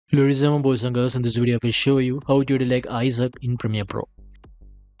Ladies and boys and girls, in this video I will show you how to like Issac in Premiere Pro.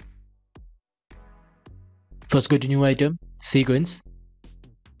 First go to new item, sequence,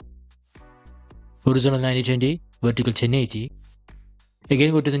 horizontal 90-20, vertical 1080.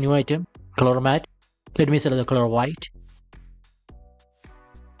 Again go to the new item, color matte. Let me select the color white.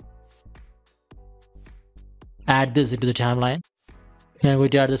 Add this into the timeline. Now I'm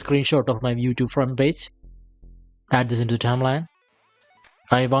going to add the screenshot of my YouTube front page. Add this into the timeline.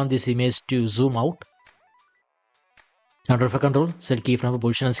 I want this image to zoom out. Under effect control, set keyframe for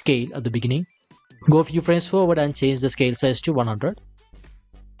position and scale at the beginning. Go a few frames forward and change the scale size to 100.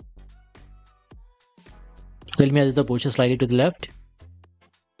 Let me adjust the position slightly to the left.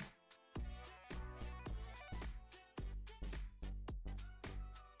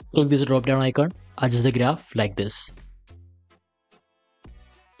 Click this drop down icon, adjust the graph like this.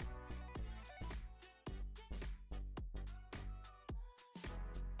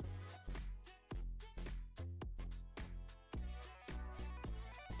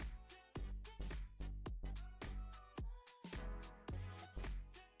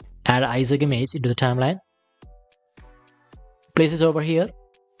 Add Issac image into the timeline. Place it over here.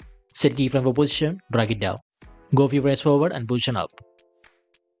 Set keyframe for position, drag it down. Go a few frames forward and position up.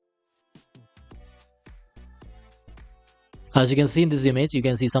 As you can see in this image, you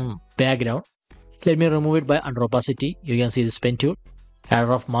can see some background. Let me remove it by under opacity. You can see this pen tool. Add a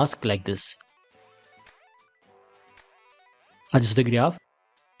rough mask like this. Adjust the graph.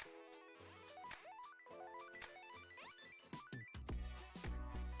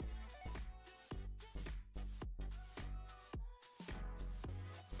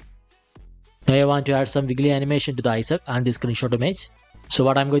 Now I want to add some wiggly animation to the Issac and this screenshot image. So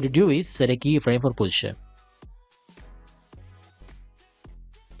what I'm going to do is set a keyframe for position.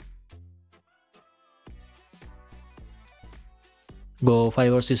 Go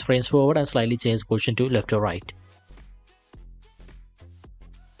 5 or 6 frames forward and slightly change position to left or right.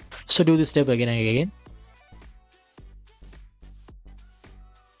 So do this step again and again.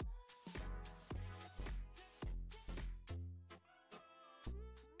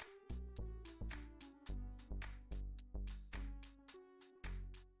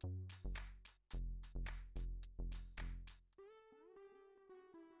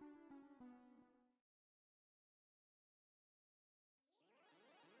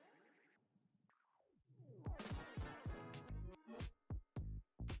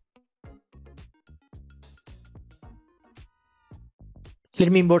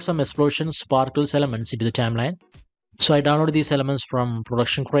 Let me import some explosion sparkles elements into the timeline. So I downloaded these elements from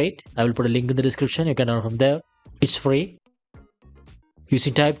Production Crate. I will put a link in the description. You can download from there. It's free.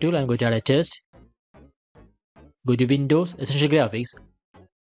 Using type tool, I'm going to add a test. Go to Windows, Essential Graphics.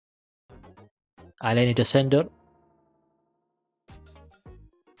 Align it to center.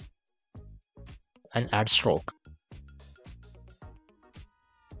 And add stroke.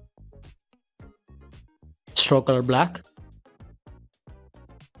 Stroke color black.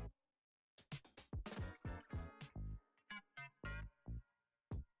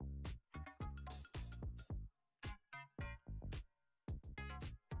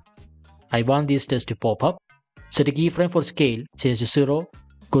 I want these tests to pop up. Set a keyframe for scale, change to 0.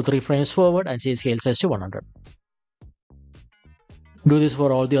 Go 3 frames forward and change scale size to 100. Do this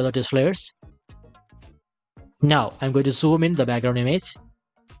for all the other test layers. Now I'm going to zoom in the background image.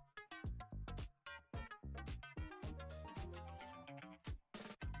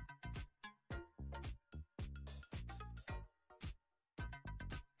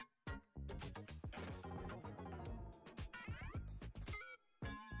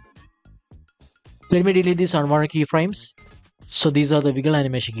 Let me delete these unwanted keyframes. So these are the wiggle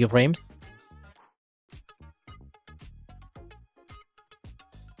animation keyframes.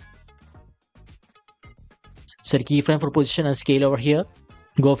 Set keyframe for position and scale over here.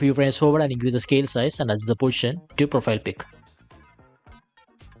 Go a few frames forward and increase the scale size and adjust the position to profile pic.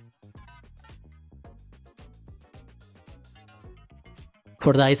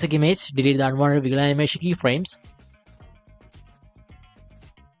 For the Issac image, delete the unwanted wiggle animation keyframes.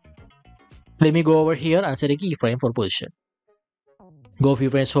 Let me go over here and set a keyframe for position. Go a few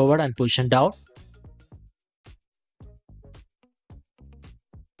frames forward and position down.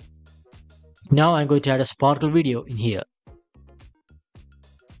 Now I'm going to add a sparkle video in here.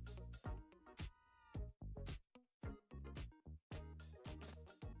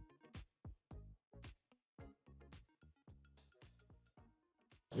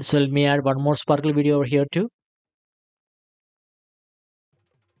 So let me add one more sparkle video over here too.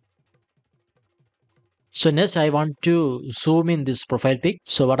 So next I want to zoom in this profile pic.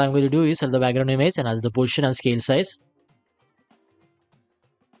 So what I'm going to do is set the background image and adjust the position and scale size.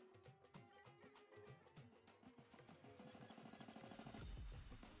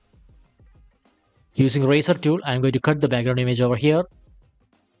 Using razor tool, I'm going to cut the background image over here.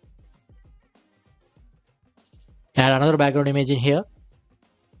 Add another background image in here.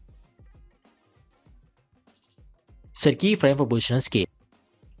 Set keyframe for position and scale.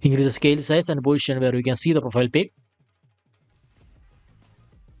 Increase the scale size and position where you can see the profile pic.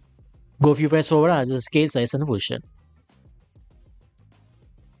 Go a few frames over and adjust the scale size and position.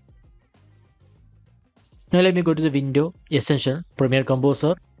 Now let me go to the window, extension, Premiere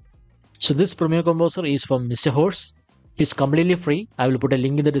Composer. So this Premiere Composer is from Mr. Horse. It's completely free. I will put a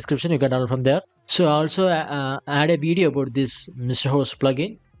link in the description. You can download from there. So I also add a video about this Mr. Horse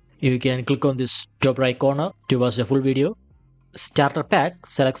plugin. You can click on this top right corner to watch the full video. Starter pack,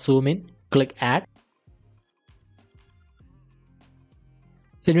 select zoom in, click add.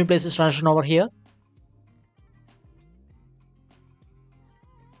 Let me place this transition over here.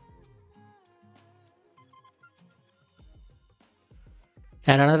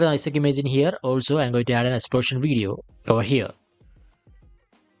 And another Issac image in here. Also, I'm going to add an explosion video over here.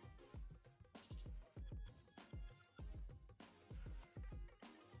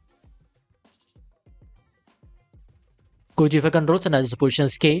 Go to effect controls and adjust the position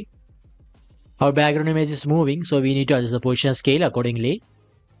scale. Our background image is moving, so we need to adjust the position scale accordingly.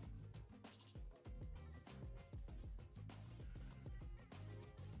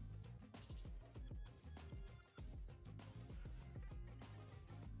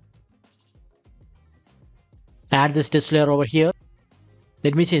 Add this text layer over here.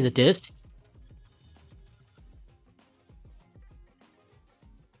 Let me change the text.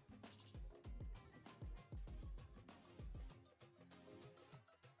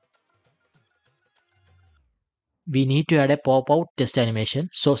 We need to add a pop-out text animation.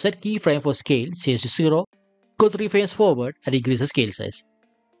 So set keyframe for scale, change to 0. Go 3 frames forward and increase the scale size.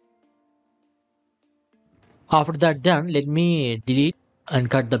 After that done, let me delete and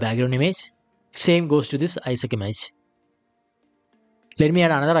cut the background image. Same goes to this Issac image. Let me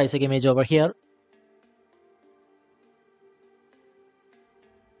add another Issac image over here.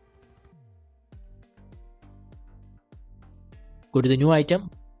 Go to the new item.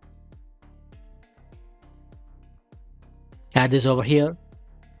 Add this over here.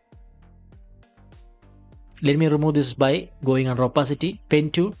 Let me remove this by going under opacity, pen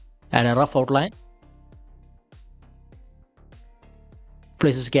tool, add a rough outline.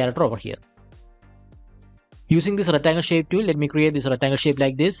 Place this character over here. Using this rectangle shape tool, let me create this rectangle shape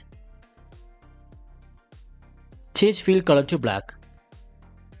like this. Change fill color to black.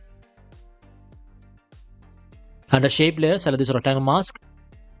 Under shape layer, select this rectangle mask.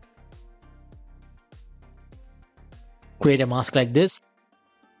 Create a mask like this.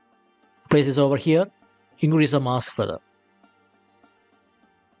 Place this over here. Increase the mask further.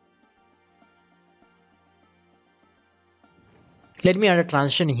 Let me add a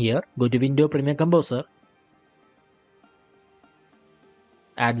transition here. Go to Window, Premiere Composer.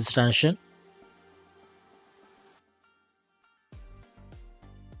 Add this transition.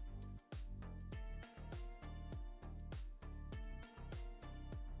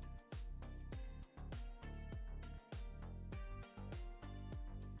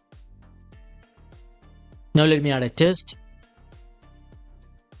 Now let me add a text.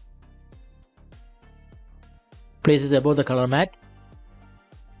 Place this above the color mat.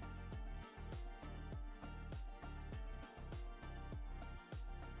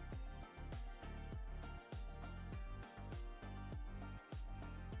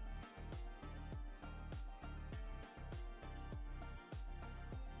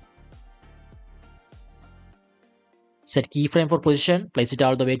 Set keyframe for position, place it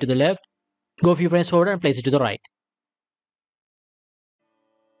all the way to the left. Go a few frames forward and place it to the right.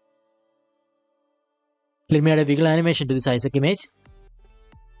 Let me add a wiggle animation to this Issac image.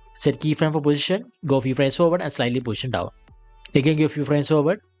 Set keyframe for position, go a few frames forward and slightly position down. Again give a few frames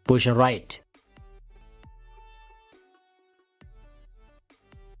forward, position right.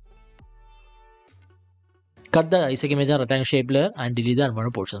 Cut the Issac image on rectangle shape layer and delete the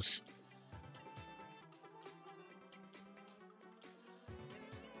unwanted portions.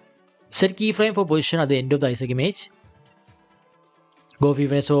 Set keyframe for position at the end of the Issac image. Go a few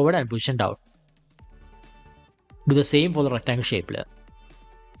frames forward and position down. Do the same for the rectangle shape layer.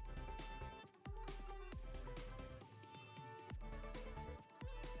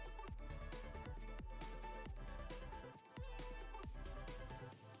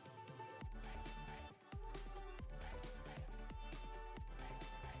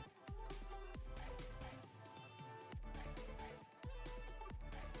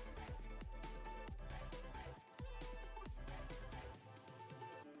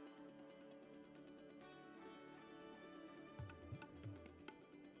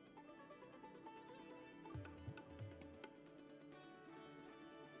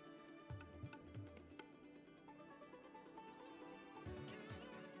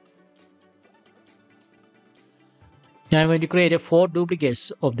 Now I'm going to create 4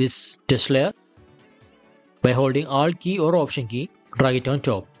 duplicates of this test layer. By holding Alt key or Option key, drag it on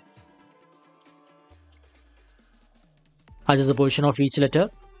top. Adjust the position of each letter.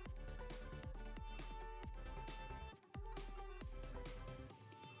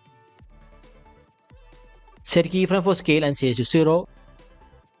 Set keyframe for scale and change to 0.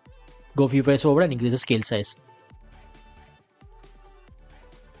 Go few frames over and increase the scale size.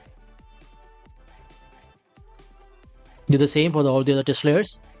 Do the same for all the other test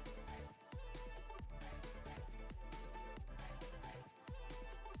layers.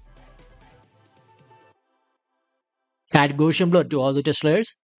 Add Gaussian blur to all the test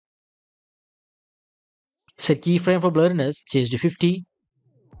layers. Set keyframe for blurriness, change to 50.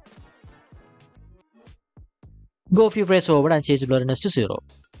 Go few frames over and change the blurriness to 0.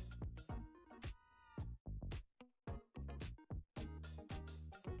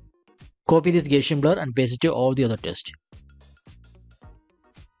 Copy this Gaussian blur and paste it to all the other tests.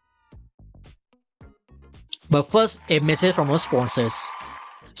 But first, a message from our sponsors.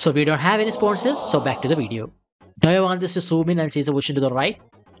 So we don't have any sponsors, so back to the video. Now I want this to zoom in and see the position to the right.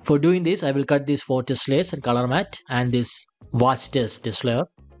 For doing this, I will cut these 4 test layers and color matte and this watch test layer.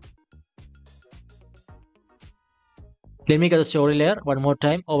 Let me get the story layer one more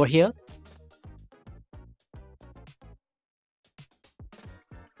time over here.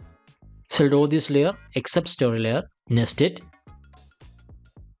 Select all this layer except story layer, nest it.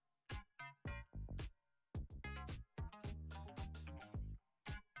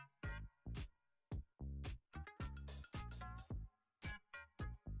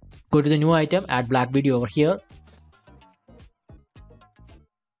 Go to the new item, add black video over here.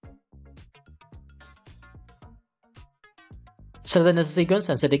 Select the necessary sequence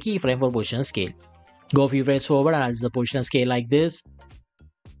and set a keyframe for position and scale. Go a few frames forward and adjust the position and scale like this.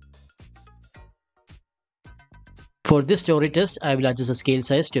 For this story test, I will adjust the scale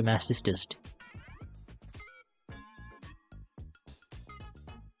size to match this test.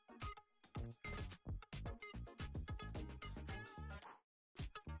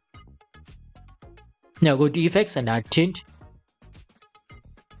 Now go to effects and add tint.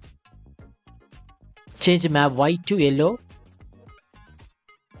 Change the map white to yellow.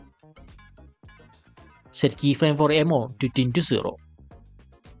 Set keyframe for MO to tint to 0.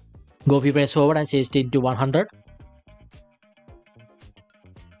 Go a few frames forward and change tint to 100.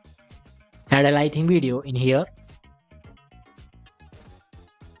 Add a lighting video in here.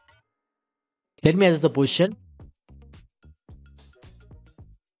 Let me adjust the position.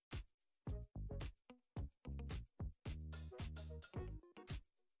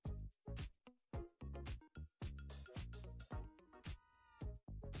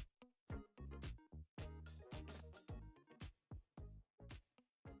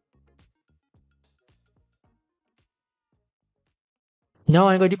 Now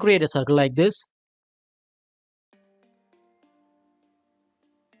I'm going to create a circle like this.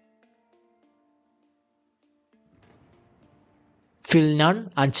 Fill none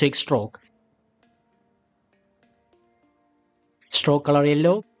and check stroke. Stroke color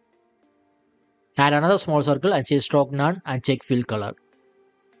yellow. Add another small circle and change stroke none and check fill color.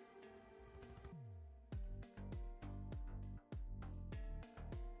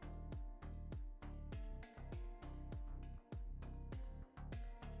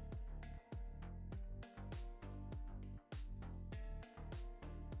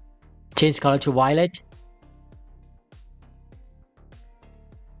 Change color to violet.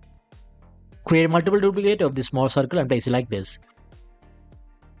 Create multiple duplicate of this small circle and place it like this.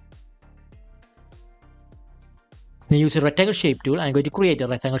 Now use a rectangle shape tool. I'm going to create a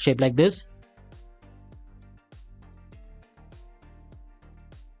rectangle shape like this.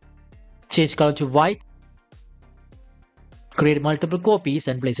 Change color to white. Create multiple copies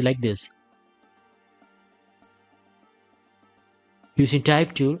and place it like this. Using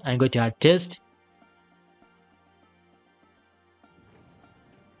type tool, I'm going to add test.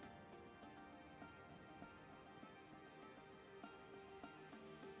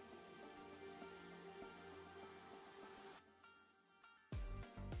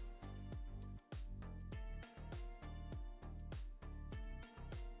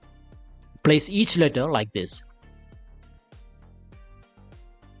 Place each letter like this.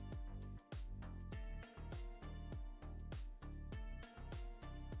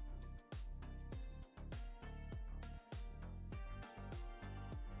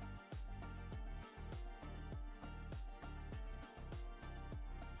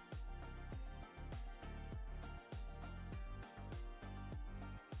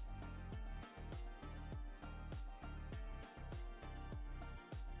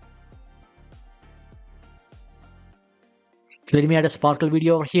 Let me add a sparkle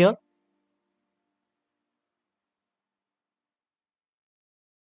video over here.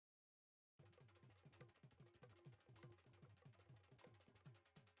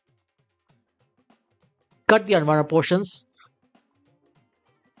 Cut the unwanted portions.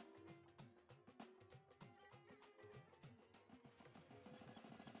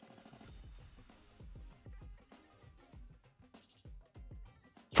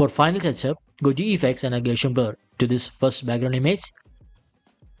 For final touch-up, go to Effects and Aggregation Blur to this first background image.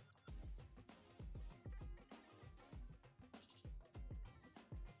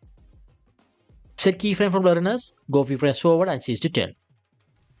 Set keyframe for blurriness, go few frames forward and change to 10.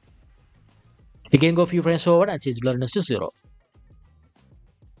 Again go few frames forward and change blurriness to 0.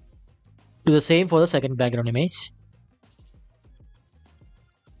 Do the same for the second background image.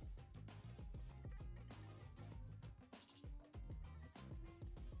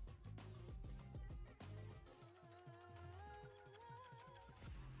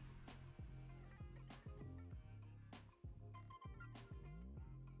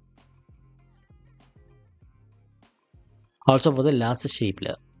 Also for the last shape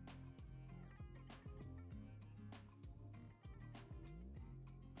layer.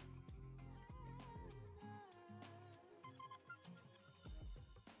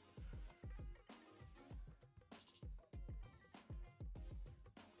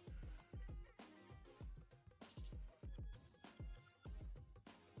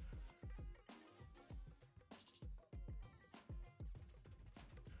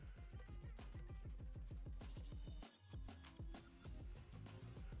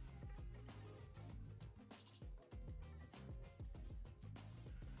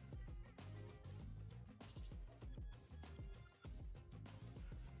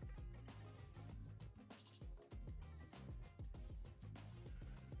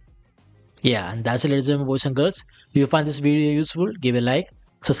 Yeah, and that's it, ladies and boys and girls. If you find this video useful, give a like,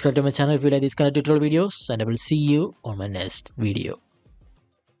 subscribe to my channel if you like these kind of tutorial videos, and I will see you on my next video.